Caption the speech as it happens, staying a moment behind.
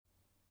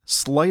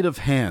Sleight of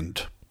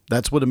hand.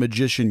 That's what a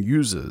magician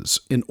uses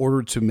in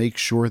order to make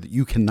sure that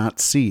you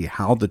cannot see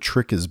how the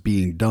trick is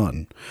being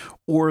done.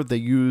 Or they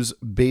use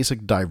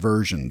basic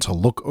diversion to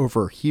look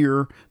over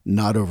here,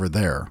 not over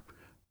there.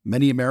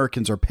 Many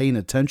Americans are paying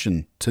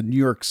attention to New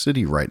York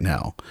City right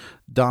now.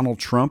 Donald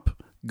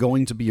Trump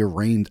going to be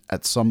arraigned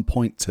at some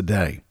point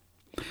today.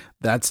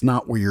 That's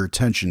not where your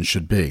attention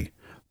should be.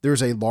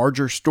 There's a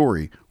larger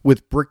story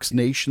with BRICS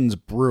nations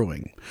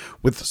brewing,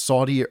 with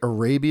Saudi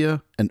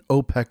Arabia and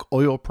OPEC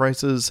oil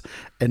prices,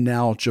 and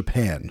now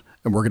Japan.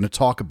 And we're going to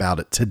talk about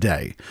it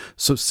today.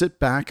 So sit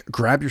back,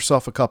 grab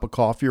yourself a cup of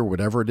coffee or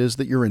whatever it is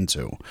that you're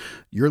into.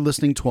 You're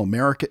listening to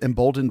America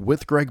Emboldened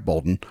with Greg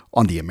Boulden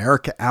on the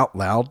America Out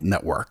Loud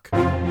Network.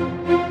 America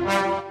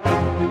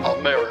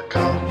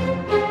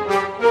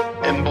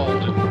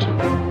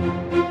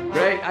Emboldened.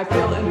 Greg, I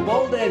feel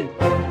emboldened.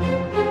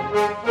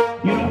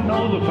 You don't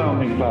know the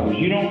Founding Fathers.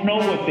 You don't know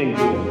what they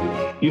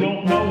did. You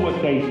don't know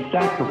what they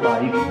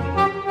sacrificed.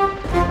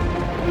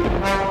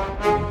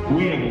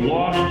 We have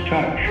lost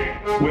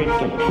touch with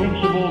the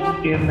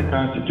principles in the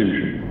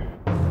Constitution.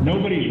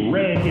 Nobody's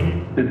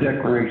read the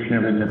Declaration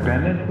of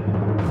Independence.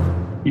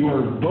 You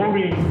are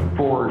voting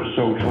for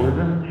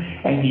socialism,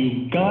 and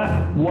you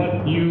got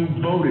what you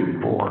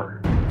voted for.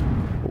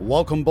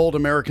 Welcome, bold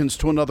Americans,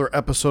 to another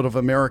episode of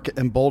America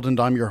Emboldened.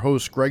 I'm your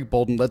host, Greg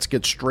Boulden. Let's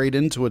get straight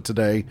into it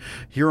today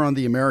here on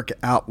the America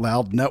Out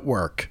Loud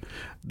Network.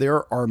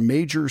 There are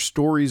major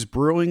stories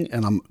brewing,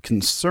 and I'm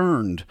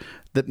concerned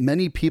that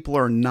many people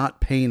are not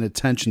paying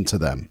attention to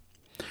them.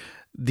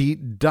 The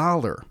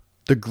dollar,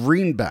 the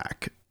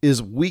greenback,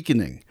 is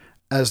weakening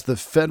as the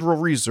Federal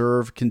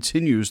Reserve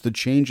continues to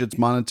change its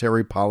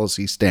monetary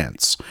policy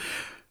stance.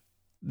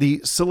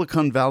 The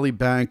Silicon Valley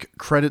Bank,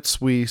 Credit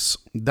Suisse,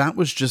 that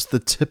was just the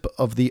tip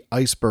of the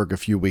iceberg a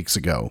few weeks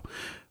ago.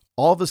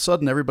 All of a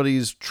sudden,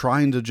 everybody's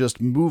trying to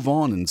just move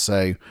on and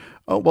say,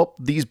 oh, well,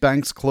 these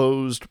banks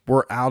closed,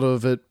 we're out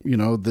of it. You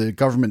know, the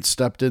government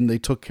stepped in, they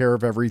took care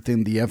of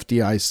everything, the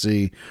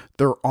FDIC,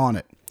 they're on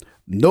it.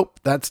 Nope,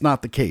 that's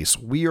not the case.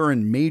 We are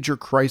in major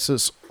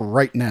crisis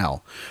right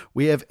now.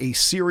 We have a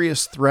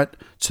serious threat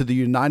to the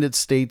United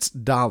States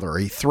dollar,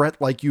 a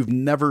threat like you've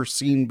never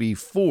seen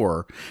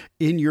before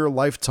in your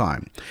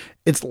lifetime.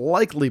 It's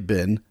likely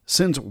been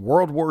since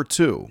World War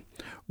II.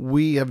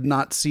 We have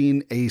not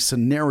seen a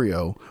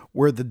scenario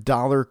where the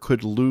dollar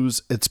could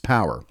lose its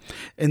power.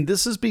 And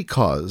this is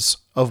because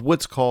of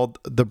what's called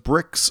the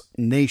BRICS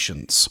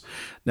nations.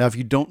 Now, if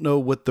you don't know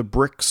what the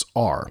BRICS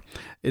are,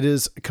 it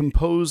is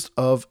composed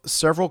of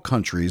several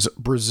countries: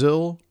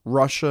 Brazil,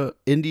 Russia,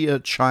 India,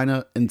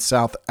 China, and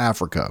South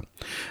Africa.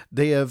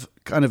 They have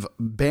kind of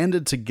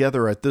banded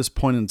together at this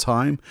point in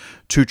time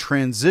to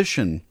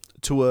transition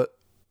to a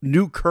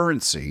new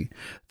currency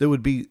that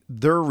would be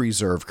their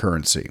reserve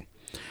currency.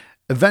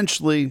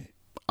 Eventually,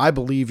 I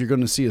believe you're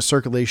going to see a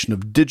circulation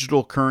of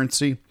digital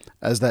currency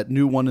as that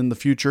new one in the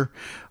future.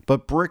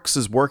 But BRICS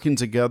is working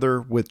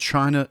together with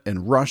China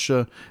and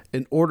Russia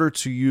in order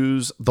to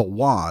use the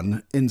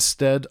Yuan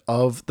instead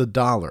of the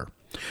dollar.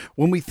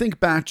 When we think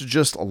back to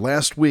just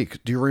last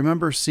week, do you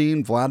remember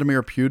seeing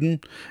Vladimir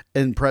Putin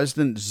and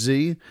President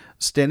Xi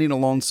standing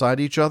alongside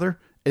each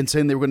other and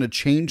saying they were going to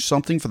change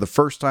something for the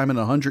first time in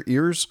 100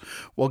 years?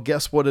 Well,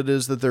 guess what it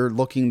is that they're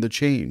looking to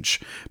change?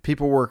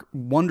 People were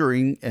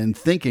wondering and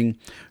thinking,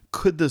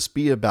 could this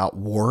be about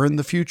war in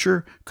the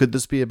future? Could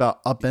this be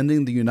about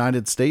upending the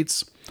United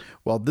States?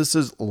 Well, this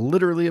is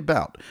literally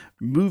about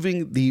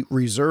moving the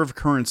reserve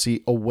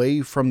currency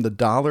away from the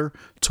dollar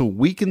to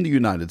weaken the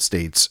United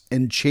States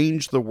and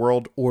change the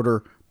world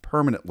order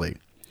permanently.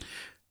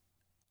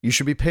 You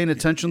should be paying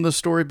attention to this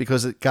story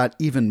because it got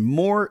even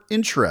more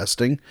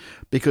interesting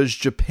because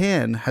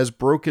Japan has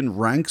broken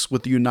ranks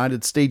with the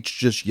United States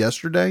just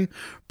yesterday,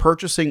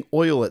 purchasing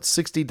oil at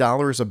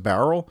 $60 a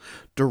barrel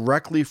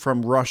directly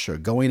from Russia,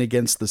 going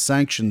against the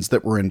sanctions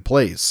that were in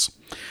place.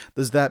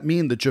 Does that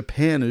mean that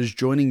Japan is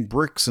joining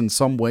BRICS in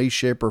some way,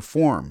 shape, or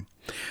form?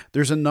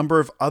 There's a number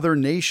of other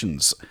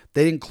nations.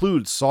 They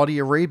include Saudi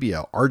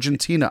Arabia,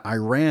 Argentina,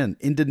 Iran,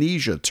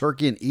 Indonesia,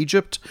 Turkey, and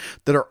Egypt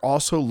that are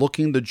also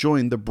looking to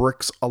join the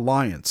BRICS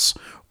alliance.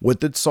 What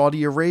did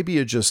Saudi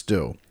Arabia just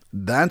do?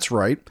 That's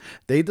right.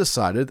 They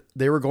decided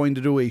they were going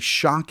to do a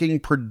shocking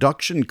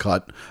production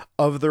cut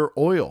of their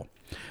oil.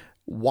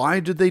 Why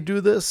did they do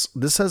this?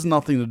 This has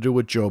nothing to do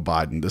with Joe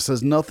Biden. This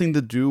has nothing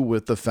to do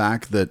with the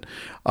fact that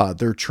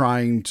they're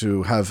trying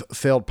to have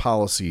failed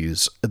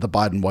policies at the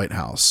Biden White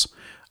House.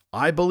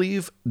 I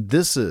believe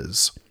this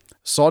is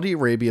Saudi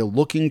Arabia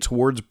looking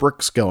towards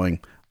BRICS going,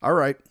 all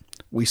right,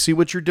 we see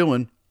what you're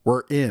doing.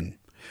 We're in.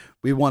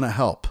 We want to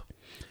help.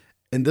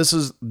 And this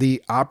is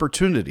the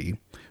opportunity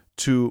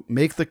to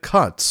make the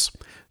cuts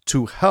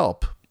to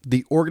help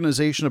the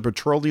Organization of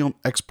Petroleum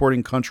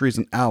Exporting Countries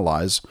and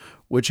Allies,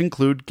 which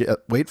include,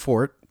 wait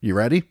for it, you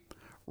ready?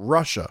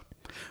 Russia.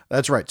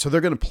 That's right. So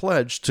they're going to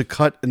pledge to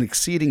cut an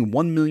exceeding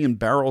 1 million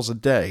barrels a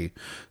day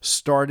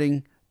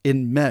starting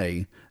in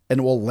May,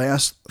 and will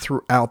last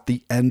throughout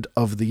the end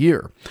of the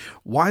year.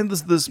 Why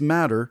does this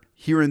matter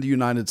here in the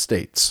United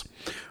States?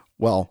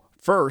 Well,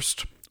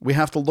 first, we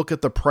have to look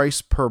at the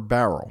price per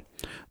barrel.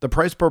 The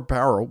price per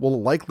barrel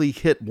will likely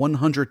hit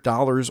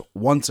 $100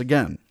 once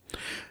again.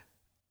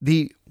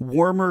 The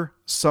warmer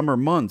summer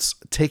months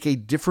take a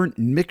different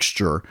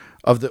mixture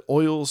of the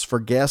oils for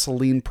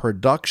gasoline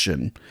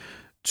production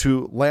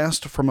to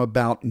last from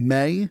about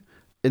May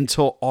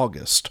until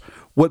August.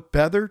 What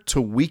better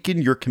to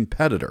weaken your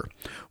competitor?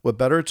 What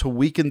better to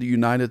weaken the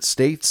United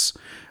States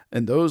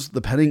and those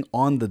depending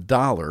on the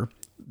dollar,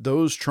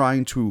 those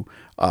trying to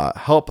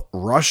help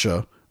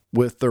Russia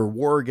with their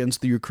war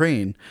against the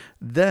Ukraine,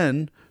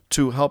 than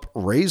to help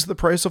raise the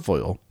price of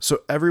oil so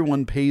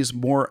everyone pays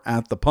more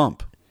at the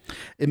pump.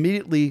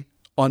 Immediately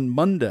on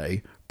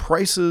Monday,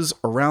 prices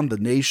around the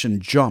nation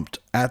jumped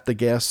at the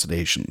gas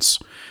stations.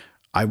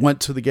 I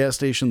went to the gas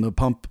station to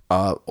pump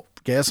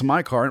gas in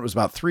my car, and it was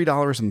about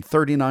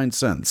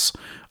 $3.39,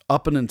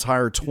 up an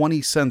entire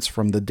 20 cents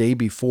from the day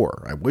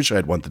before. I wish I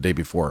had went the day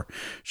before.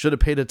 Should have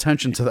paid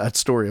attention to that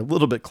story a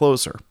little bit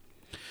closer.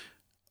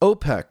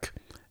 OPEC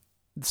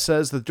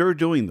says that they're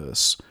doing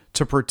this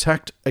to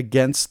protect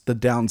against the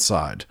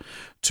downside,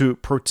 to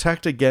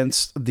protect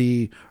against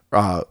the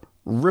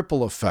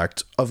ripple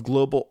effect of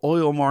global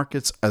oil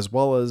markets, as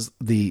well as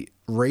the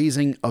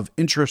raising of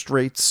interest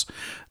rates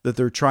that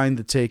they're trying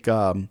to take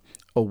a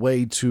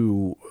way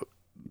to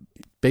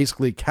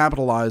basically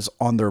capitalize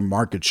on their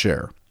market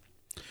share.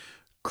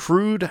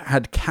 Crude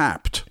had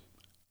capped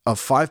a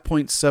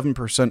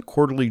 5.7%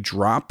 quarterly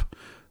drop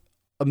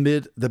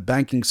amid the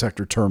banking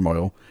sector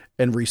turmoil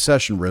and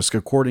recession risk,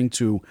 according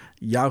to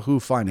Yahoo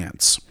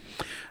Finance.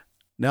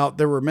 Now,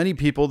 there were many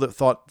people that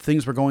thought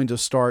things were going to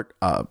start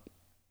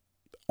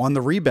on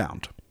the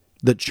rebound,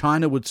 that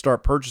China would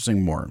start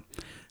purchasing more.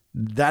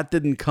 That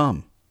didn't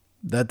come.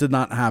 That did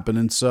not happen.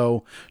 And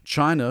so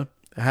China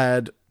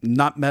had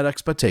not met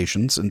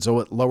expectations, and so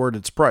it lowered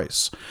its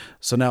price.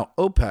 So now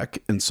OPEC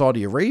in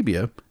Saudi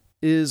Arabia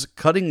is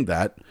cutting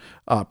that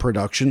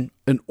production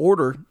in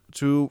order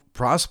to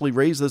possibly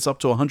raise this up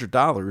to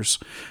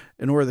 $100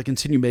 in order to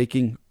continue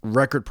making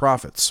record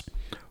profits.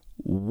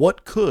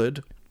 What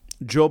could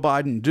Joe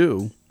Biden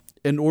do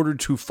in order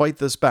to fight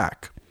this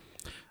back?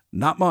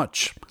 Not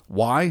much.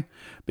 Why?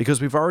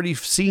 Because we've already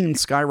seen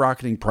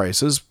skyrocketing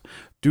prices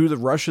due to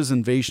Russia's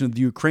invasion of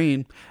the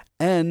Ukraine,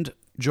 and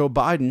Joe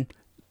Biden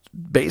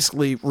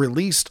basically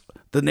released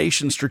the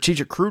nation's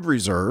strategic crude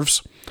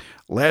reserves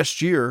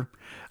last year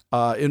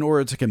in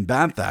order to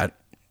combat that.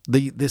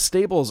 The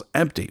stable is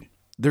empty.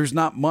 There's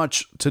not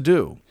much to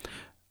do.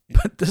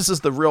 But this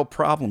is the real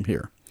problem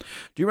here.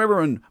 Do you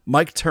remember when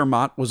Mike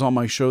Termott was on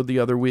my show the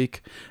other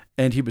week,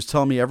 and he was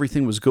telling me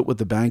everything was good with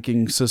the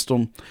banking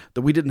system,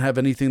 that we didn't have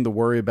anything to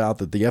worry about,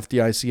 that the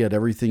FDIC had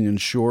everything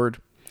insured?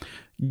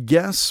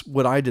 Guess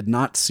what I did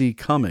not see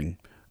coming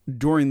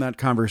during that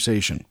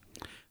conversation?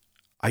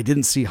 I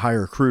didn't see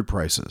higher crude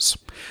prices.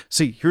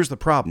 See, here's the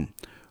problem.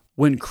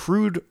 When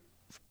crude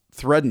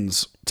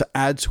threatens to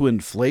add to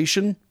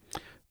inflation,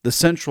 the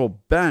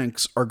central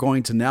banks are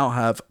going to now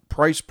have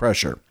price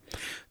pressure.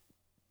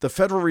 The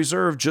Federal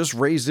Reserve just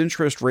raised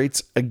interest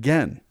rates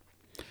again.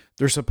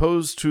 They're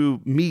supposed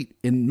to meet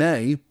in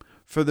May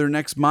for their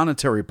next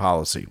monetary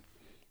policy.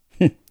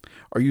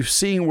 Are you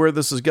seeing where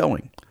this is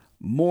going?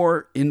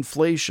 More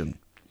inflation.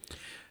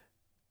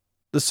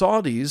 The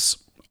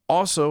Saudis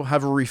also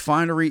have a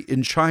refinery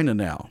in China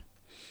now.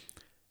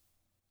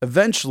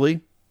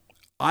 Eventually,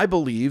 I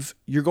believe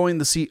you're going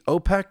to see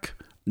OPEC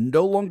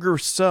no longer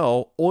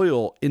sell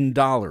oil in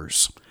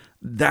dollars.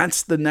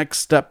 That's the next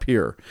step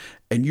here.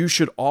 And you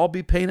should all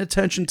be paying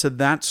attention to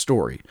that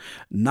story,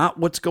 not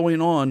what's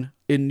going on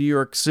in New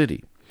York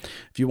City.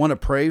 If you want to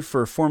pray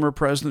for former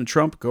President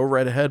Trump, go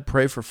right ahead,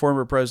 pray for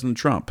former President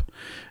Trump.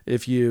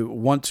 If you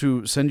want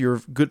to send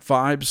your good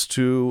vibes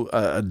to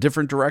a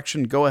different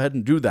direction, go ahead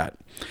and do that.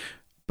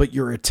 But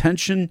your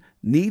attention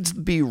needs to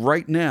be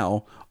right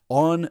now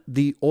on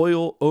the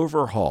oil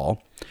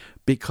overhaul,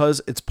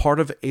 because it's part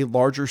of a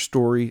larger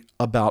story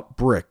about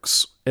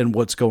BRICS and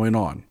what's going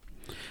on.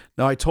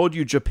 Now, I told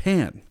you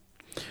Japan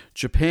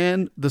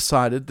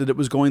decided that it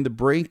was going to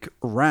break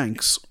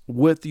ranks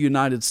with the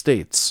United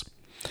States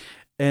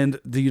and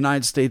the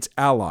United States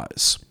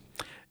allies,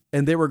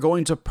 and they were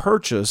going to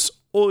purchase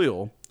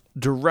oil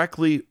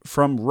directly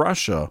from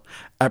Russia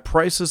at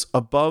prices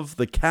above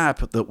the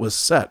cap that was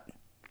set.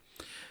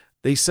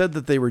 They said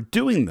that they were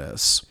doing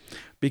this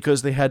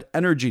because they had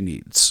energy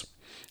needs.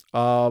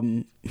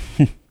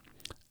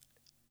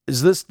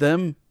 Is this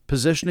them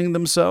positioning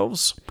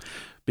themselves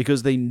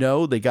because they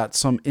know they got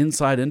some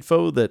inside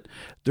info that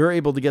they're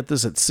able to get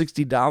this at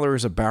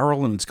 $60 a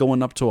barrel and it's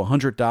going up to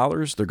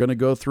 $100? They're going to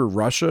go through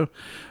Russia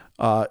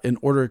in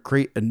order to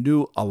create a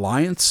new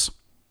alliance.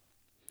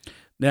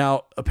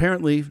 Now,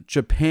 apparently,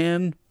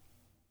 Japan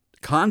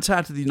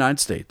contacted the United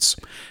States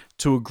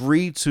to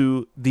agree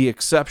to the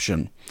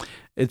exception.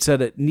 It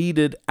said it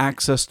needed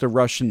access to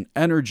Russian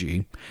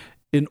energy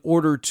in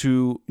order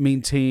to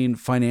maintain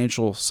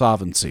financial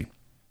solvency.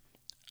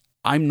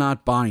 I'm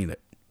not buying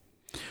it.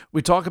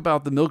 We talk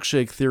about the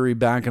milkshake theory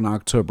back in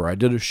October. I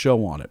did a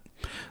show on it.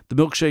 The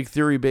milkshake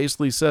theory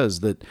basically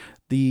says that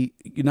the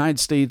United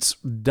States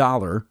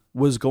dollar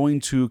was going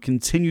to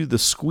continue to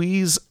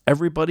squeeze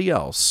everybody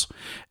else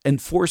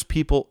and force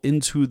people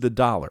into the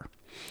dollar.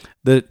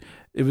 That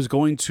it was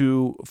going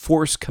to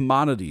force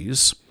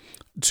commodities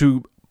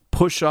to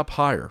push up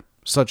higher,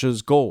 such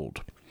as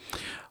gold.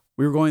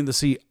 We were going to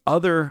see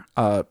other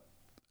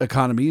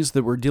economies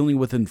that were dealing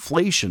with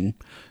inflation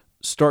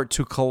start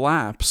to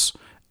collapse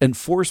and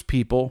force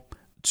people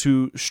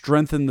to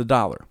strengthen the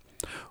dollar.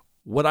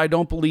 What I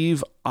don't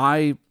believe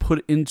I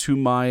put into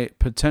my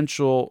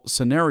potential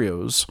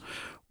scenarios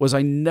was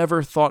I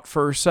never thought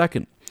for a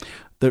second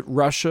that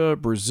Russia,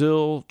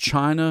 Brazil,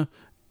 China,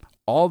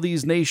 all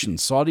these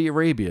nations, Saudi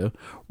Arabia,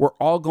 were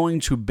all going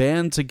to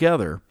band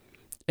together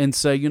and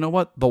say, you know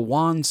what, the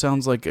yuan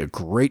sounds like a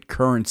great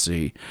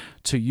currency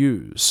to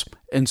use,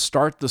 and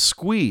start to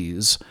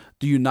squeeze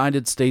the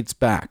United States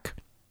back.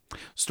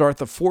 Start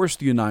to force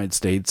the United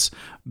States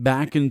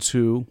back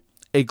into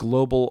a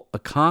global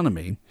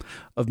economy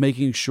of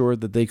making sure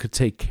that they could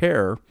take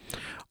care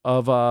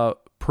of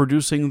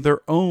producing their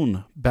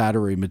own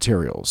battery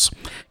materials.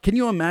 Can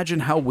you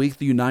imagine how weak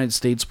the United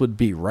States would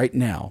be right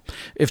now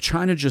if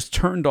China just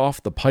turned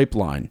off the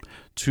pipeline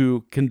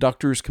to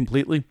conductors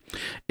completely?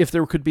 If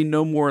there could be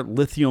no more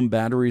lithium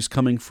batteries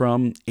coming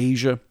from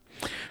Asia?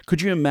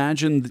 Could you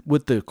imagine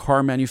what the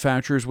car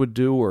manufacturers would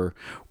do, or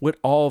what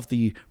all of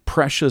the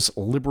precious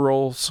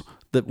liberals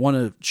that want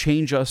to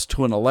change us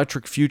to an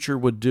electric future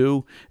would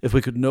do if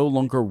we could no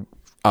longer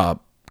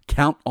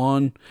count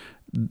on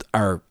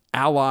our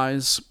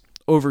allies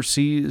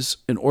overseas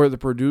in order to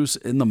produce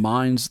in the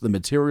mines the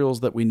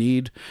materials that we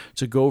need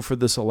to go for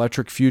this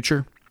electric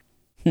future?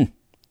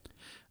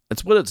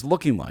 That's what it's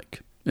looking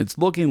like. It's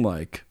looking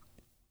like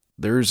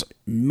there's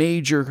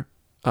major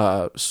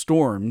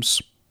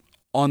storms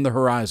on the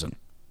horizon.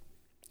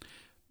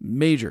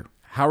 Major.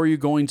 How are you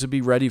going to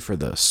be ready for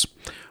this?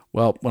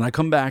 Well, when I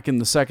come back in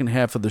the second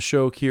half of the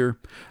show here,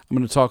 I'm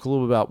going to talk a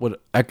little bit about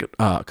what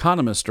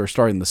economists are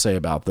starting to say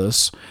about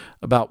this,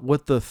 about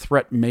what the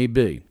threat may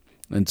be.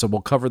 And so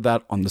we'll cover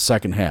that on the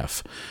second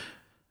half.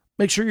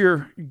 Make sure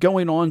you're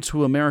going on to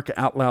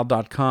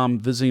AmericaOutloud.com,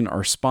 visiting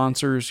our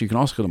sponsors. You can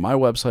also go to my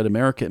website,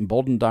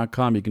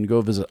 AmericaEmboldened.com. You can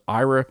go visit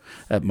Ira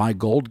at My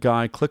Gold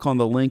Guy. Click on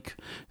the link.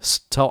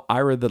 Tell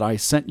Ira that I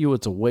sent you.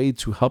 It's a way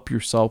to help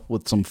yourself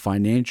with some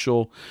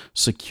financial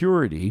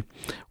security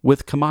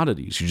with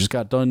commodities. You just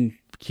got done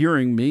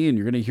hearing me, and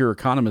you're going to hear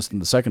economists in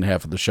the second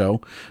half of the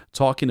show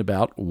talking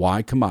about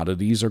why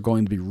commodities are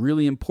going to be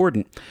really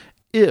important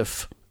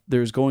if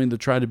there's going to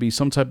try to be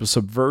some type of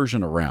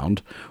subversion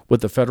around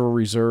what the Federal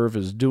Reserve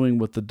is doing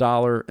with the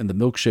dollar, and the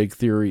milkshake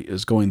theory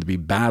is going to be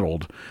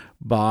battled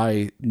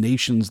by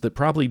nations that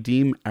probably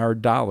deem our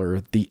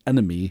dollar the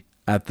enemy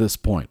at this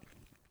point.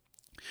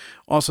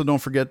 Also, don't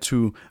forget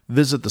to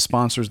visit the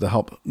sponsors that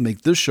help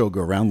make this show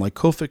go around, like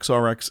Cofix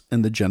RX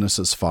and the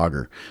Genesis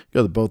Fogger.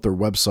 Go to both their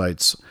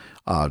websites,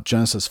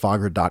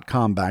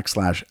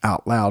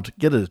 genesisfogger.com/outloud.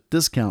 Get a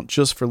discount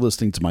just for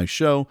listening to my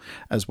show,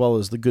 as well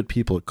as the good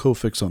people at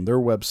Cofix on their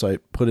website.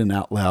 Put in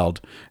Out Loud,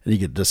 and you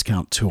get a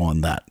discount too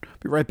on that.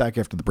 Be right back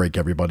after the break,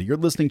 everybody. You're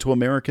listening to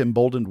America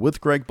Emboldened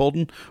with Greg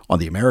Boulden on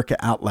the America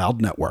Out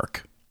Loud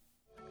Network.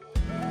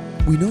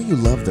 We know you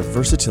love the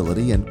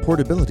versatility and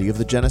portability of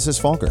the Genesis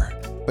Fogger,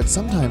 but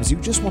sometimes you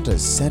just want to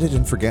set it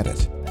and forget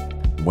it.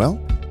 Well,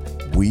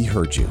 we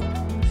heard you.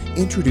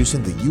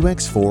 Introducing the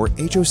UX4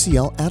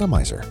 HOCL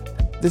Atomizer.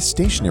 This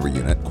stationary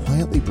unit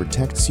quietly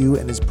protects you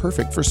and is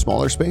perfect for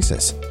smaller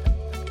spaces.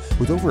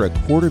 With over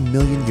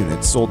 250,000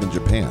 units sold in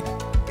Japan,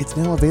 it's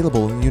now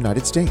available in the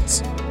United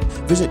States.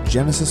 Visit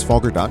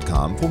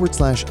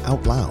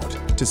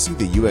genesisfogger.com/outloud to see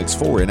the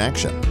UX4 in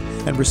action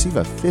and receive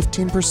a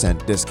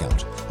 15%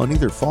 discount on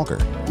either Fogger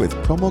with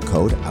promo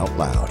code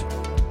OUTLOUD.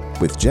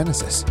 With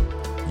Genesis,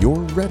 you're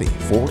ready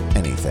for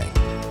anything.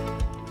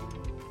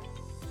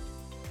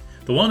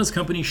 The Wellness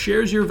Company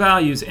shares your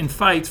values and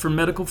fights for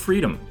medical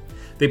freedom.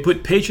 They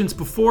put patients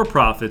before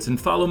profits and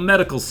follow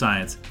medical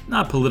science,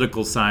 not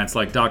political science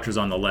like doctors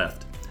on the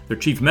left. Their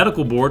chief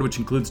medical board, which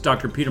includes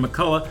Dr. Peter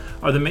McCullough,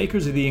 are the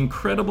makers of the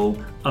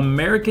incredible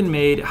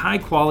American-made,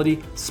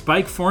 high-quality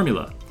Spike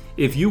formula.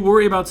 If you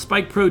worry about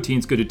spike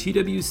proteins, go to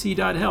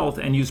twc.health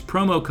and use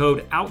promo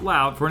code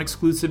OUTLOUD for an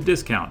exclusive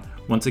discount.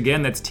 Once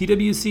again, that's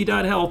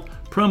twc.health,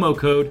 promo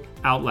code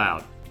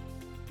OUTLOUD.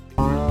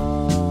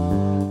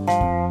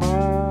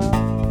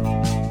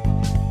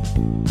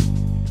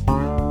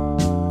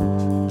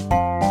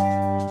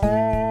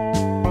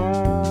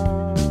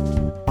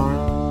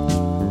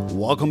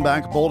 Welcome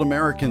back, bold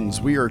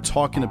Americans. We are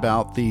talking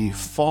about the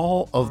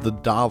fall of the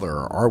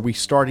dollar. Are we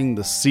starting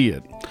to see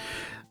it?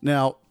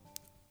 Now,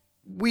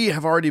 we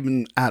have already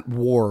been at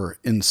war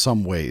in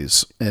some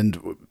ways,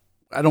 and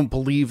I don't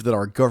believe that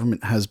our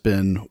government has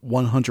been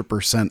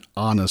 100%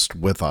 honest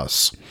with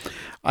us.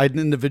 I had an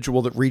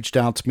individual that reached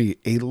out to me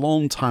a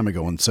long time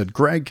ago and said,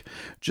 Greg,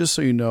 just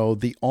so you know,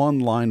 the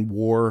online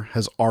war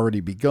has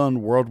already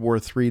begun. World War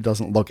III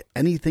doesn't look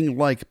anything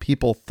like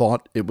people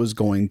thought it was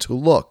going to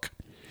look.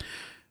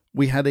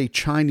 we had a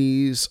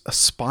Chinese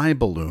spy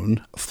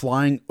balloon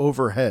flying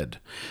overhead.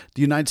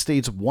 The United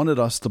States wanted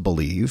us to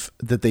believe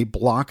that they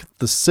blocked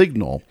the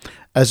signal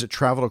as it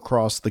traveled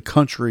across the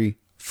country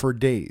for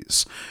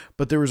days.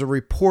 But there was a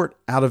report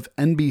out of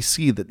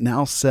NBC that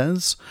now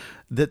says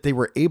that they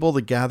were able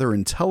to gather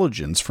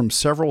intelligence from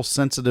several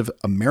sensitive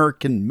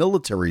American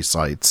military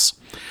sites,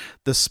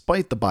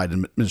 despite the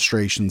Biden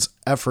administration's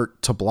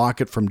effort to block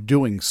it from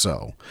doing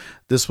so.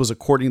 This was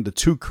according to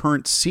 2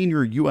 current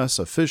senior U.S.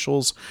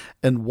 officials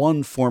and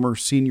 1 former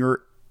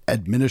senior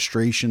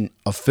administration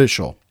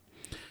official.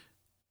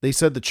 They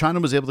said that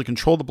China was able to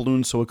control the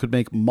balloon so it could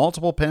make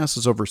multiple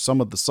passes over some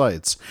of the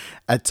sites,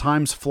 at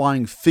times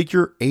flying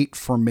figure 8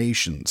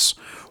 formations.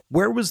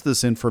 Where was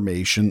this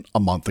information a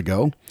month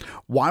ago?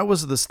 Why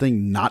was this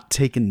thing not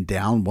taken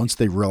down once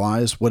they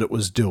realized what it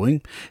was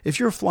doing? If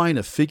you're flying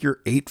a figure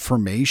 8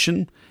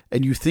 formation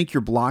and you think you're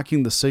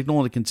blocking the signal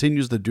and it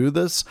continues to do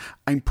this,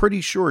 I'm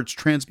pretty sure it's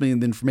transmitting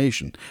the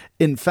information.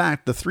 In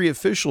fact, the 3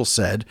 officials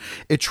said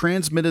it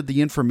transmitted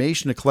the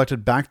information it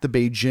collected back to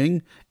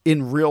Beijing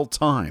in real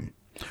time,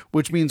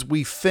 which means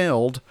we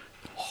failed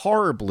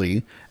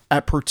horribly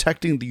at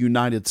protecting the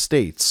United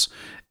States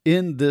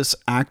in this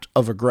act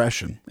of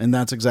aggression, and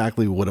that's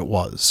exactly what it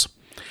was.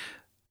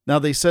 Now,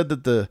 they said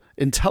that the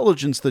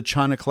intelligence that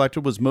China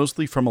collected was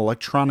mostly from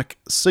electronic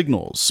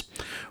signals,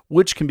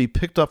 which can be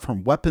picked up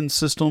from weapon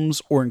systems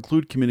or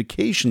include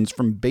communications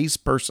from base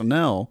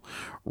personnel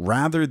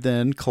rather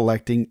than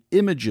collecting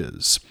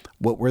images.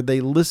 What were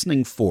they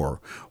listening for?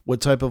 What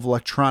type of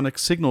electronic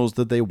signals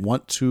did they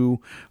want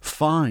to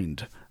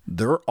find?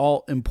 They're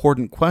all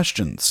important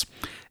questions.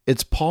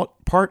 It's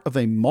part of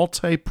a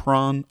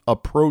multi-pronged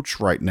approach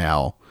right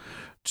now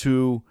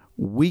to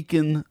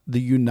weaken the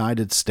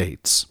United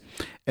States.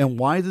 And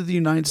why did the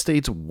United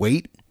States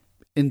wait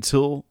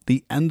until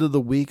the end of the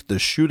week to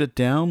shoot it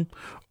down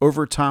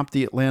over top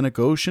the Atlantic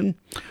Ocean?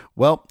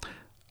 Well,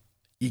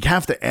 you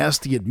have to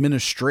ask the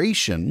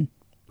administration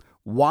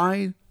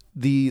why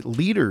the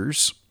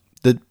leaders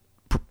that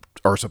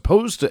are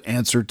supposed to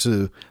answer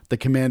to the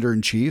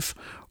commander-in-chief,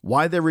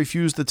 why they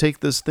refuse to take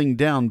this thing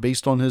down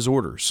based on his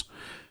orders.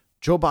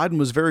 Joe Biden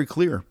was very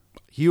clear.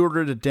 He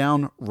ordered it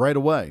down right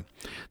away.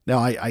 Now,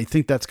 I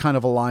think that's kind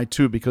of a lie,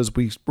 too, because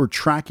we're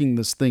tracking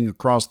this thing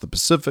across the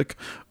Pacific,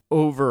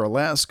 over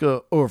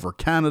Alaska, over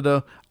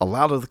Canada,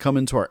 allowed it to come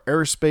into our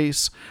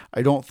airspace.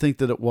 I don't think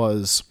that it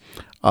was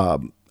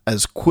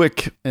as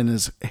quick and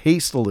as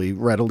hastily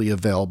readily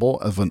available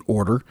of an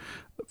order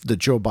that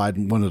Joe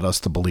Biden wanted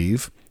us to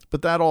believe.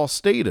 But that all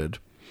stated,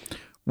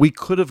 we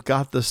could have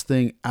got this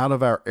thing out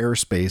of our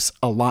airspace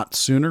a lot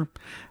sooner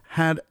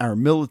had our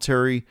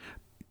military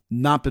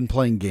not been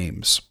playing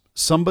games.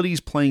 Somebody's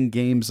playing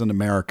games in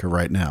America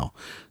right now.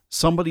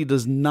 Somebody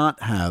does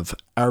not have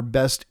our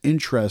best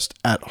interest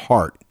at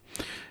heart.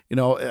 You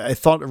know, I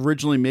thought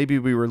originally maybe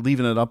we were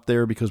leaving it up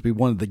there because we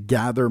wanted to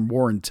gather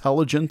more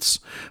intelligence,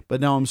 but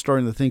now I'm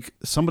starting to think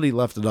somebody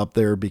left it up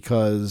there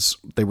because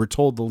they were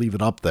told to leave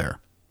it up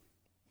there.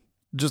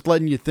 Just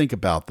letting you think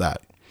about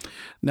that.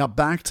 Now,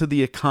 back to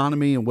the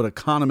economy and what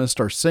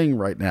economists are saying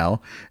right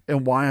now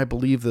and why I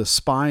believe the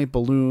spy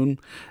balloon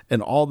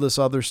and all this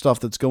other stuff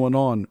that's going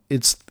on,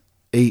 it's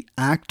an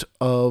act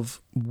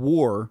of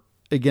war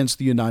against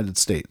the United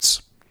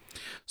States.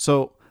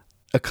 So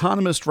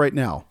economists right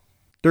now,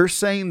 they're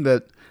saying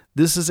that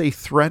this is a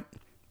threat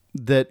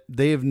that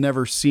they have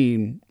never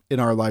seen in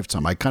our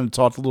lifetime. I kind of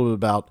talked a little bit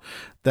about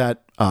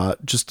that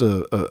just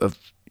on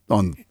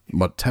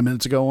 10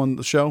 minutes ago on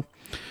the show.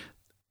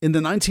 In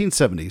the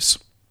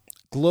 1970s,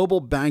 global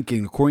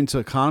banking, according to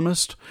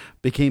economists,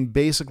 became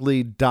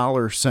basically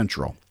dollar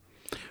central.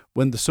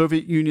 When the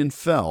Soviet Union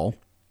fell,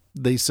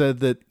 they said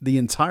that the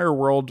entire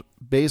world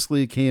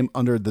basically came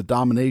under the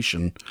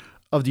domination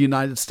of the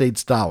United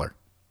States dollar.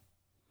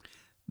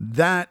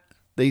 That,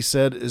 they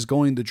said, is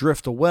going to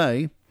drift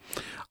away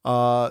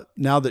now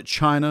that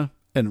China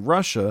and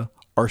Russia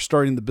are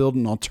starting to build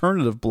an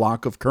alternative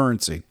block of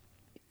currency.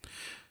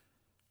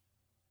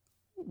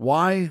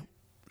 Why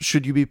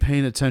should you be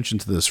paying attention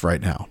to this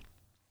right now?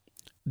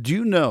 Do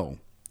you know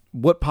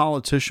what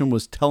politician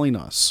was telling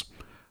us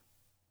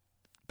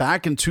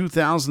back in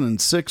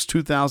 2006,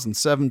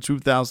 2007,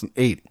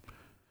 2008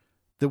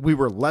 that we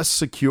were less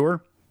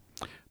secure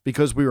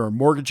because we were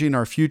mortgaging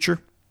our future?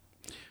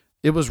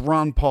 It was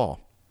Ron Paul.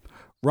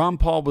 Ron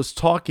Paul was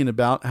talking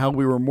about how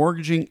we were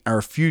mortgaging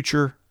our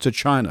future to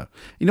China.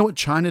 You know what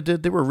China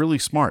did? They were really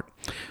smart.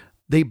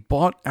 They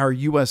bought our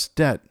U.S.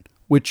 debt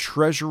with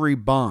treasury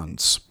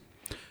bonds.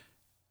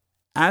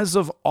 As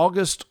of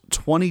August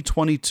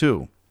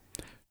 2022,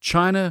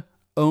 China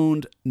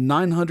owned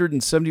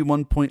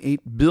 $971.8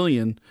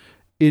 billion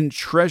in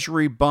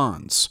treasury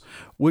bonds,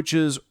 which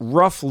is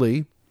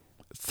roughly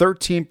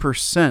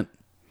 13%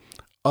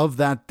 of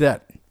that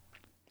debt.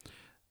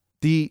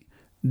 The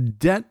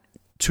debt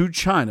to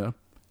China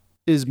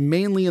is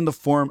mainly in the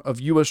form of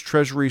U.S.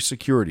 Treasury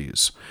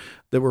securities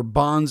that were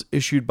bonds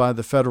issued by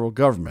the federal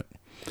government.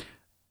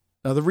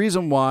 Now, the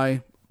reason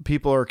why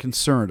people are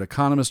concerned,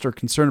 economists are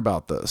concerned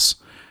about this,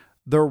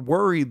 they're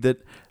worried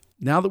that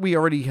Now that we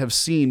already have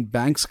seen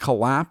banks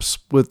collapse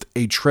with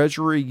a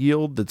treasury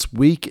yield that's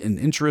weak and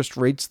interest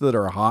rates that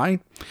are high,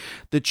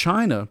 that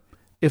China,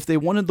 if they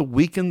wanted to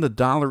weaken the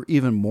dollar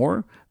even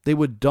more, they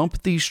would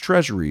dump these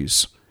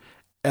treasuries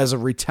as a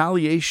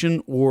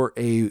retaliation or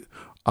a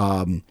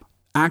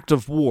act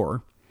of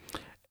war,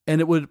 and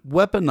it would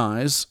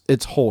weaponize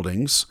its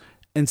holdings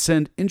and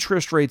send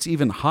interest rates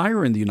even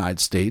higher in the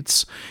United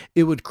States.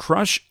 It would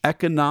crush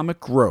economic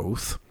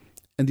growth,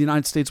 and the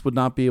United States would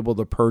not be able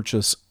to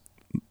purchase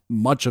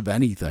much of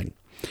anything.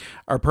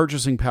 Our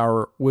purchasing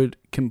power would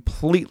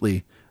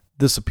completely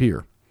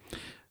disappear.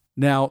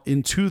 Now,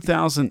 in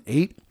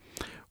 2008,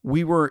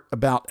 we were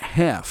about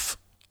half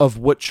of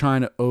what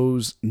China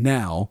owes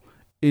now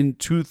in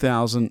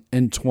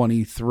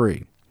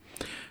 2023.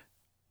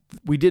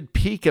 We did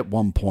peak at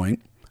one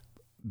point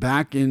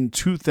back in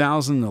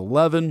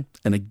 2011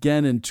 and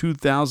again in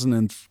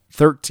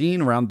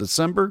 2013 around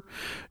December.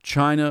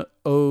 China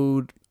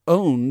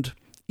owned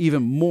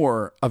even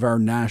more of our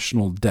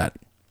national debt.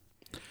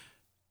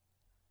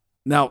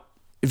 Now,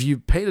 if you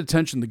paid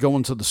attention to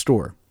going to the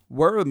store,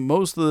 where are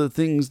most of the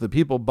things that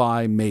people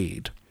buy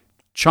made?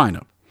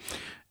 China.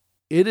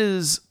 It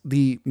is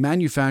the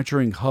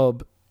manufacturing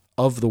hub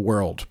of the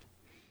world.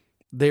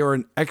 They are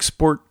an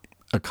export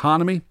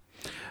economy.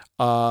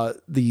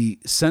 The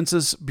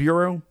Census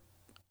Bureau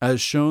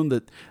has shown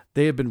that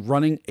they have been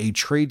running a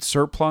trade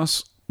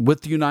surplus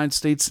with the United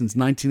States since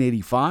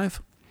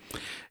 1985.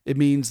 It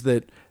means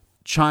that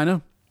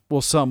China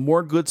will sell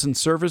more goods and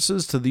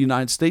services to the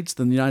United States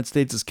than the United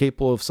States is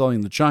capable of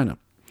selling to China.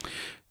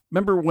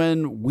 Remember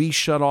when we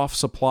shut off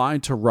supply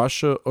to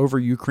Russia over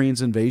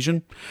Ukraine's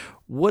invasion?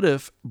 What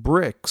if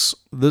BRICS,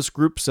 this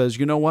group, says,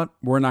 you know what,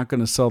 we're not going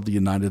to sell to the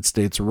United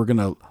States, or we're going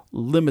to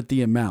limit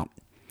the amount?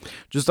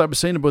 Just I was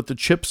saying about the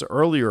chips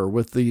earlier,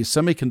 with the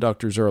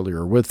semiconductors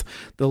earlier, with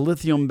the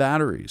lithium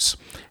batteries.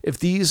 If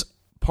these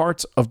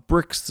parts of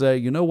BRICS say,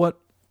 you know what,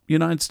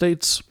 United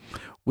States,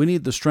 we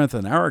need to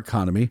strengthen our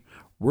economy,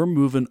 we're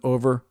moving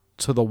over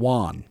to the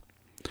Yuan.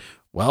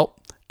 Well,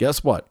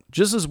 guess what?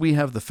 Just as we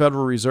have the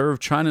Federal Reserve,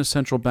 China's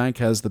central bank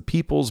has the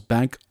People's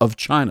Bank of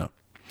China.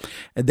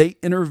 And they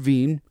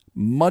intervene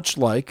much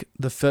like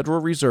the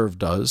Federal Reserve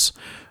does,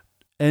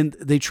 and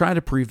they try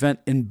to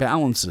prevent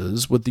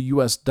imbalances with the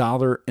U.S.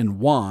 dollar and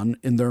yuan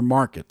in their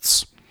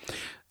markets.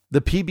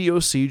 The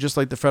PBOC, just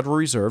like the Federal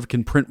Reserve,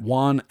 can print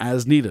yuan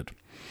as needed.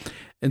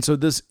 And so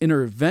this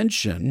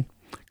intervention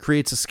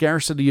creates a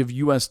scarcity of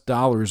U.S.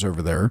 dollars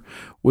over there,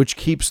 which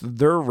keeps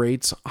their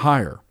rates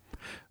higher.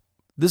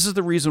 This is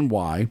the reason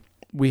why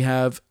we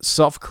have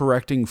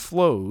self-correcting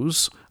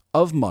flows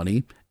of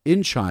money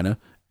in China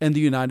and the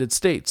United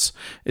States.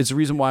 It's the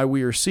reason why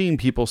we are seeing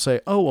people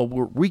say, oh, well,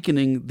 we're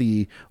weakening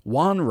the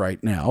yuan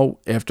right now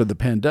after the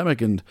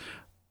pandemic, and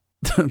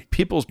the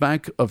People's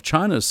Bank of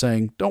China is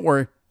saying, don't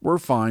worry, we're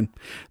fine.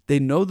 They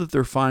know that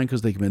they're fine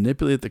because they can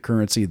manipulate the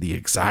currency the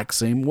exact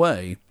same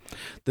way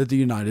that the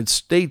United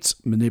States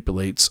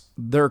manipulates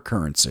their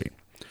currency.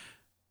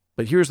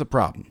 But here's the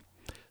problem.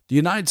 The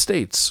United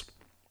States,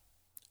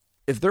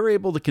 if they're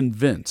able to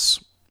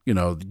convince,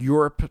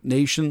 Europe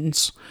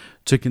nations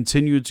to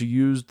continue to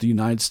use the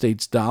United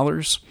States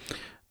dollars,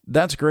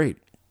 that's great.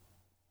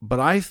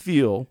 But I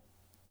feel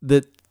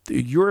that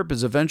Europe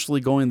is eventually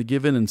going to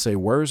give in and say,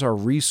 where's our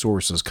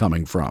resources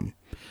coming from?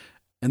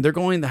 And they're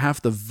going to have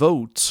to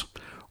vote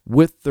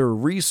with their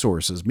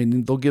resources,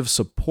 meaning they'll give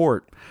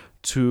support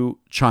to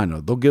China.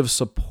 They'll give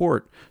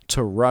support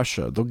to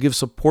Russia. They'll give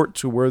support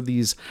to where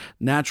these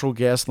natural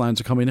gas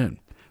lines are coming in.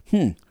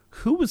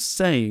 Who was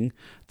saying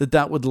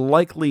that would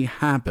likely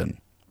happen?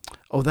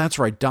 Oh, that's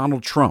right,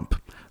 Donald Trump.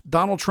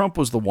 Donald Trump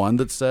was the one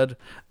that said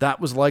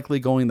that was likely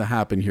going to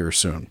happen here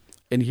soon.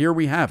 And here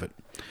we have it.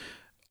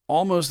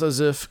 Almost as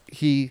if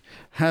he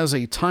has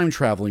a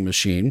time-traveling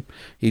machine.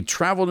 He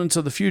traveled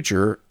into the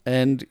future,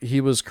 and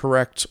he was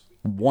correct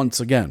once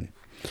again.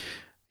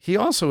 He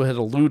also had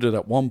alluded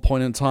at one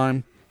point in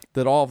time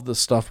that all of this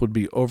stuff would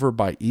be over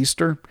by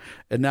Easter.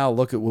 And now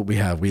look at what we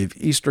have. We have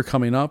Easter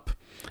coming up,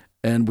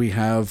 and we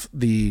have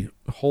the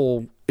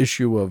whole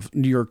issue of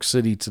New York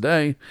City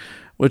today,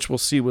 which we'll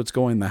see what's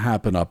going to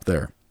happen up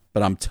there.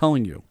 But I'm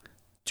telling you,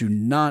 do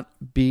not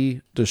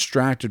be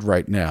distracted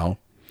right now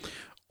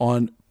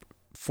on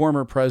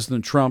former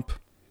President Trump.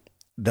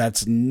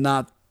 That's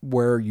not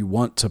where you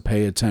want to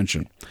pay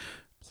attention.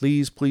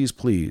 Please, please,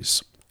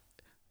 please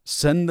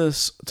send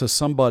this to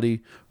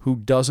somebody who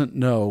doesn't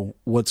know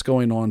what's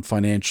going on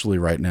financially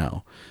right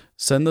now.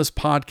 Send this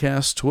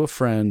podcast to a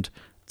friend,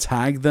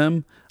 tag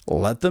them,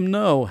 let them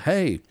know,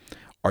 hey,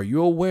 are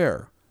you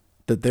aware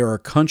that there are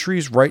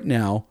countries right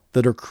now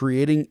that are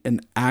creating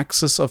an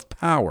axis of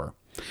power?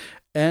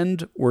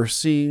 And we're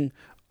seeing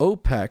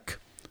OPEC,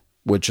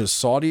 which is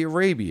Saudi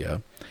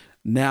Arabia,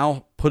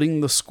 now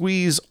putting the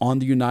squeeze on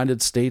the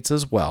United States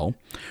as well.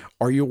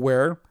 Are you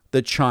aware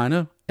that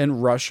China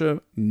and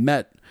Russia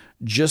met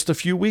just a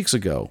few weeks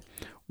ago,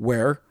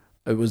 where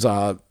it was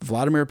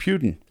Vladimir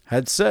Putin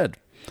had said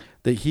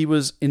that he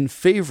was in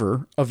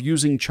favor of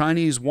using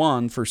Chinese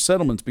yuan for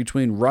settlements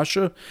between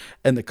Russia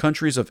and the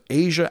countries of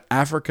Asia,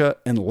 Africa,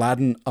 and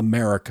Latin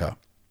America.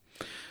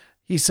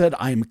 He said,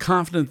 "I am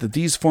confident that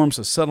these forms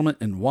of settlement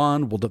in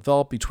yuan will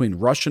develop between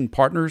Russian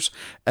partners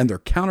and their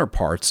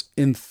counterparts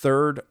in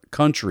third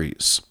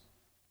countries."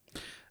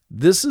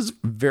 This is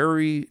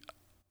very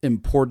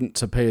important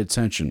to pay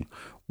attention.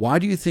 Why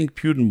do you think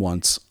Putin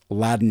wants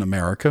Latin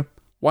America?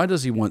 Why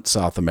does he want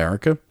South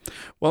America?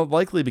 Well,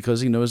 likely because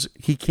he knows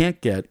he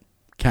can't get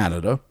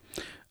Canada.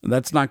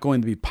 That's not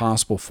going to be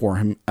possible for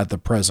him at the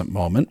present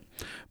moment.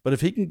 But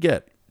if he can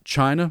get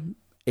China,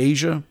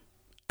 Asia,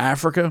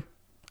 Africa,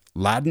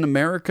 Latin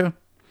America,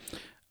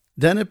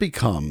 then it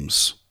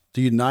becomes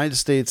the United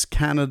States,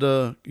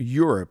 Canada,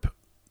 Europe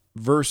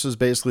versus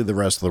basically the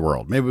rest of the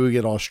world. Maybe we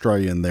get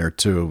Australia in there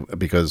too,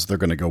 because they're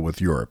going to go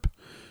with Europe.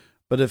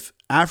 But if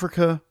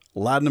Africa,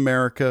 Latin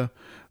America,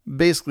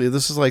 basically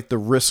this is like the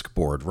risk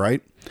board,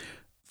 right?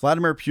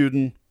 Vladimir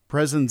Putin,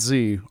 President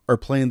Xi are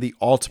playing the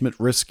ultimate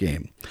risk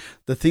game.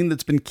 The thing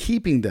that's been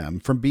keeping them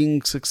from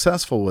being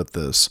successful with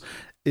this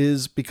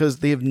is because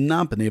they have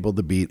not been able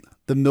to beat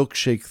the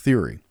milkshake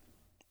theory.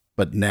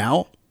 But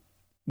now,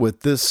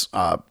 with this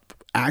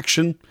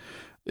action,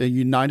 a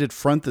united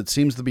front that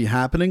seems to be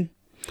happening,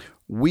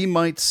 we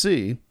might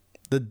see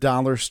the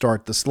dollar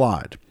start to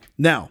slide.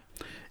 Now,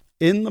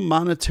 in the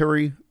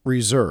monetary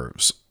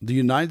reserves, the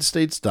United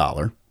States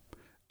dollar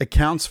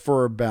accounts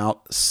for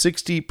about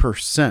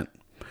 60%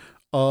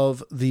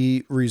 of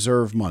the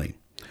reserve money.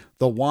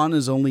 The yuan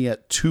is only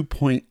at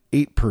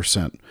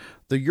 2.8%.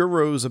 The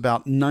euro is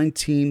about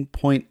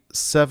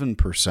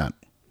 19.7%.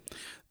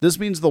 This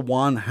means the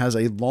yuan has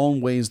a long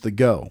ways to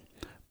go,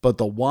 but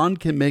the yuan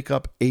can make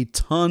up a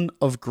ton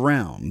of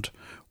ground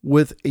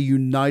with a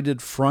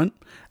united front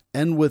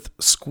and with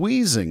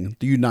squeezing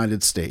the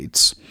United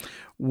States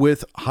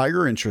with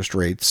higher interest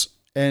rates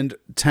and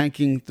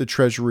tanking the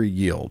treasury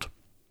yield.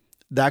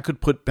 That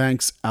could put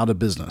banks out of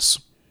business.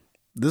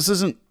 This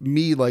isn't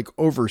me like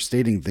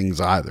overstating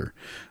things either.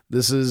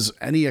 This is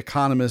any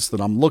economist that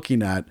I'm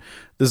looking at.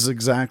 This is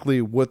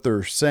exactly what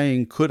they're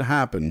saying could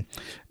happen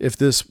if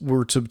this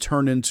were to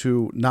turn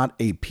into not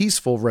a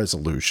peaceful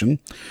resolution,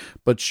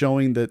 but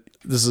showing that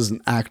this is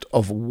an act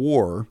of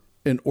war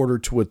in order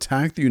to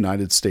attack the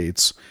United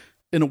States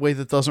in a way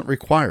that doesn't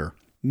require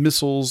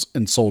missiles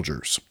and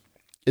soldiers.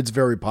 It's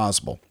very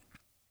possible.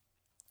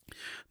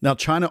 Now,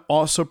 China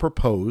also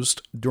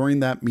proposed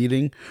during that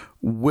meeting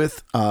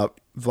with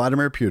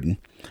Vladimir Putin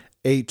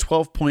a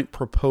 12-point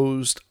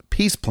proposed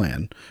peace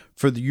plan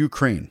for the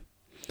Ukraine.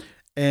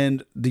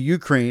 And the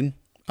Ukraine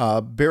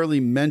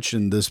barely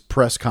mentioned this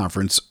press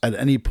conference at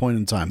any point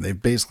in time.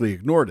 They've basically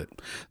ignored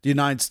it. The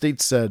United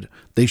States said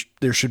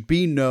there should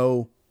be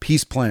no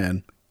peace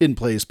plan in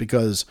place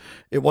because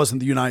it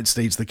wasn't the United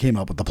States that came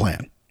up with the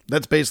plan.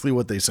 That's basically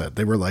what they said.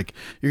 They were like,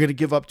 you're going to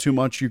give up too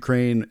much,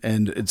 Ukraine,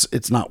 and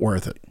it's not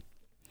worth it.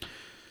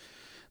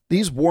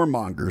 These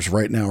warmongers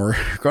right now are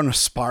going to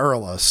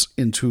spiral us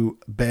into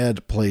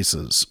bad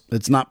places.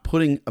 It's not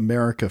putting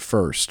America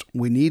first.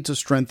 We need to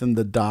strengthen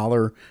the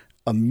dollar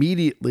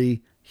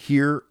immediately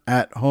here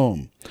at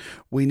home.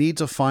 We need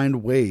to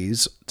find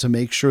ways to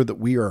make sure that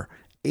we are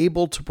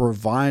able to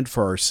provide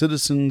for our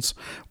citizens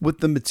with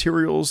the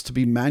materials to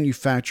be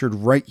manufactured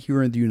right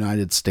here in the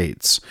United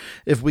States.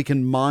 If we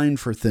can mine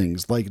for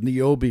things like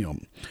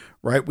niobium,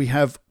 right? We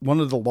have one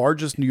of the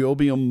largest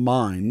niobium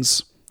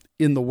mines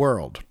in the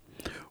world.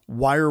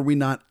 Why are we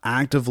not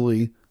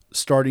actively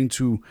starting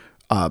to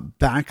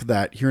back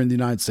that here in the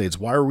United States?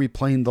 Why are we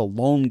playing the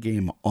long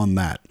game on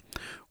that?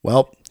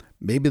 Well,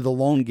 maybe the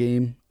long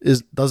game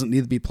doesn't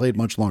need to be played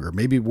much longer.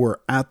 Maybe we're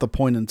at the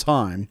point in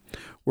time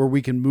where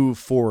we can move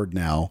forward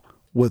now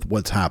with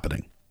what's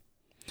happening.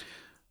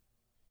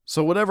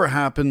 So whatever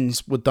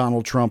happens with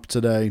Donald Trump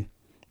today,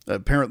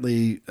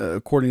 apparently,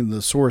 according to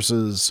the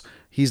sources,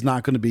 he's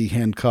not going to be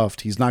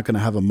handcuffed. He's not going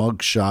to have a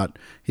mug shot.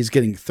 He's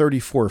getting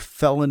 34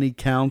 felony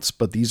counts,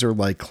 but these are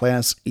like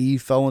Class E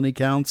felony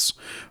counts,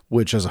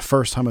 which as a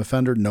first-time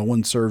offender, no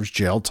one serves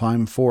jail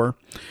time for.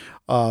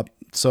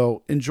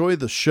 So enjoy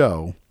the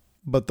show,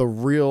 but the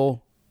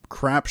real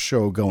crap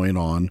show going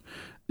on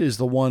is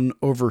the one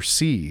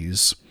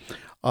overseas.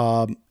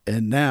 And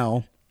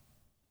now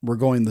we're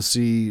going to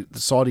see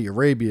Saudi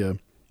Arabia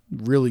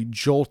really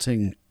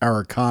jolting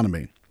our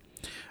economy.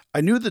 I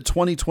knew that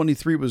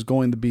 2023 was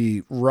going to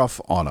be rough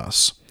on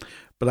us,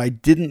 but I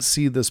didn't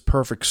see this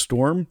perfect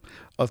storm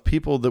of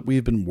people that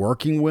we've been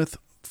working with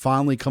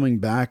finally coming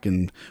back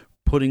and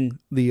putting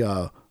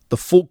the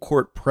full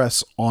court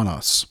press on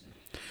us.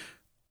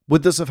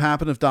 Would this have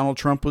happened if Donald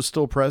Trump was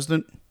still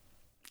president?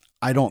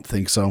 I don't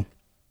think so.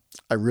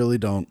 I really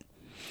don't.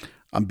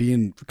 I'm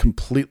being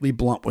completely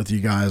blunt with you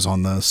guys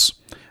on this.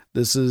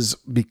 This is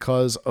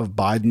because of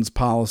Biden's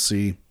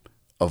policy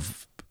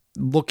of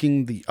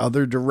looking the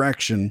other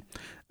direction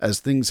as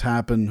things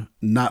happen,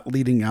 not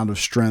leading out of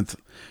strength.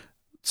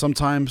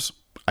 Sometimes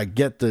I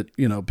get that,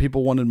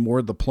 people wanted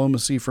more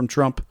diplomacy from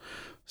Trump.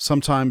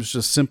 Sometimes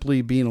just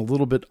simply being a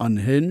little bit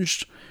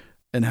unhinged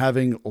and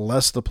having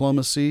less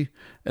diplomacy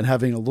and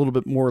having a little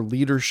bit more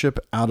leadership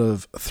out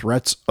of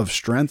threats of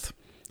strength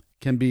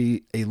can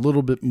be a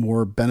little bit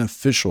more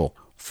beneficial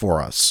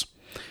for us.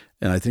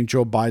 And I think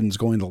Joe Biden's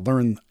going to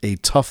learn a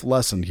tough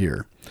lesson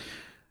here.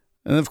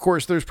 And of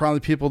course, there's probably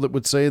people that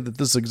would say that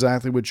this is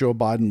exactly what Joe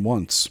Biden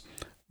wants.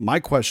 My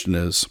question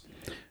is,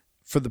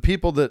 for the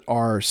people that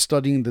are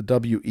studying the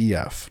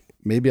WEF,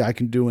 maybe I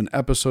can do an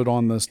episode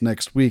on this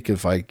next week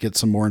if I get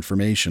some more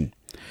information.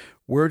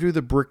 Where do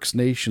the BRICS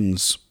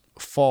nations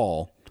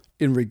fall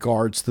in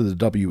regards to the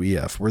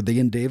WEF? Were they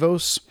in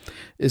Davos?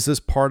 Is this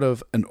part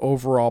of an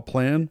overall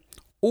plan?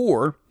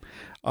 Or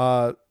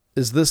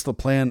is this the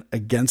plan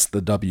against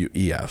the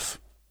WEF?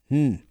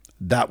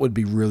 That would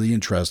be really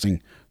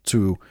interesting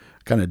to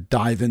kind of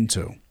dive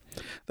into.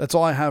 That's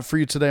all I have for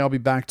you today. I'll be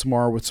back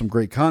tomorrow with some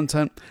great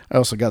content. I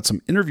also got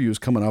some interviews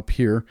coming up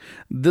here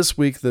this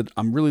week that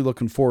I'm really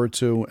looking forward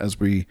to as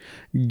we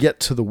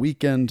get to the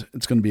weekend.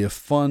 It's going to be a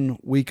fun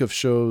week of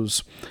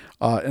shows.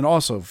 And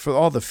also for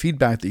all the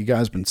feedback that you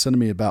guys have been sending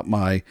me about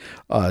my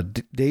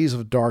Days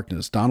of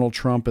Darkness, Donald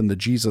Trump and the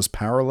Jesus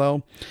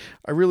Parallel.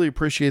 I really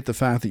appreciate the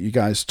fact that you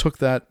guys took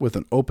that with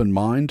an open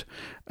mind,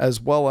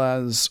 as well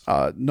as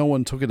no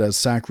one took it as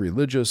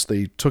sacrilegious.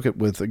 They took it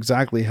with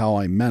exactly how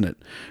I meant it.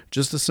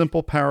 Just a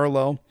simple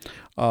parallel,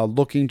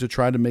 looking to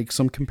try to make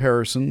some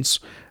comparisons,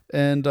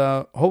 and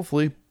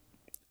hopefully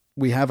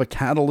we have a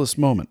catalyst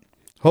moment.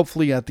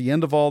 Hopefully at the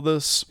end of all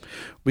this,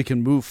 we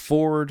can move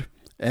forward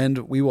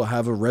and we will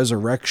have a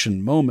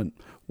resurrection moment,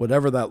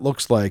 whatever that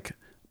looks like,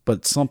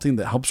 but something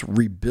that helps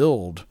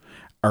rebuild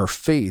our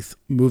faith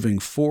moving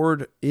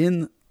forward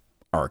in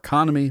our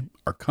economy,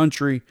 our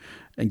country,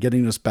 and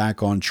getting us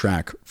back on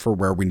track for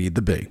where we need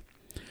to be.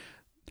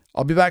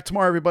 I'll be back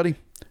tomorrow, everybody.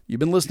 You've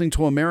been listening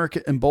to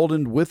America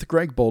Emboldened with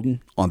Greg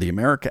Boulden on the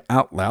America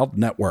Out Loud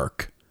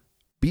Network.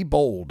 Be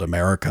bold,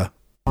 America.